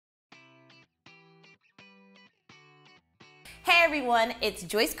Hey everyone, it's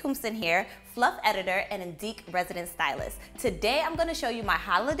Joyce here, Fluff editor and Indique resident stylist. Today I'm going to show you my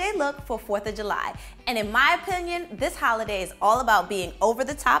holiday look for 4th of July. And in my opinion, this holiday is all about being over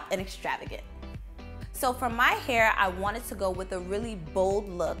the top and extravagant. So for my hair, I wanted to go with a really bold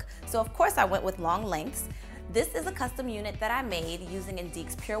look. So of course I went with long lengths. This is a custom unit that I made using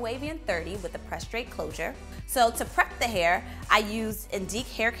Indique's Pure Wavy in 30 with a press straight closure. So to prep the hair, I used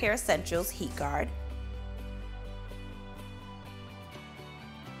Indique Hair Care Essentials Heat Guard.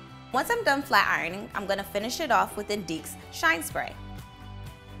 Once I'm done flat ironing, I'm going to finish it off with Indique's Shine Spray.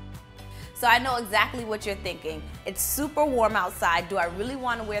 So I know exactly what you're thinking. It's super warm outside. Do I really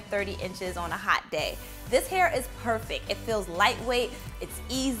want to wear 30 inches on a hot day? This hair is perfect. It feels lightweight, it's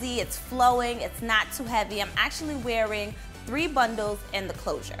easy, it's flowing, it's not too heavy. I'm actually wearing 3 bundles in the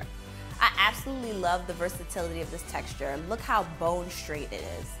closure. I absolutely love the versatility of this texture. Look how bone straight it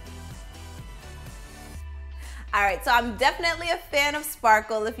is. All right, so I'm definitely a fan of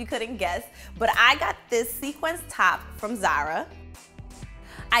sparkle if you couldn't guess, but I got this sequence top from Zara.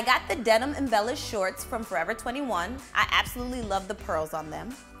 I got the denim embellished shorts from Forever 21. I absolutely love the pearls on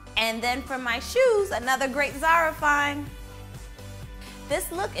them. And then for my shoes, another great Zara find.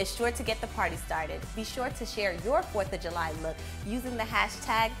 This look is sure to get the party started. Be sure to share your 4th of July look using the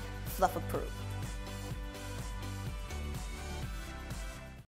hashtag FluffApproved.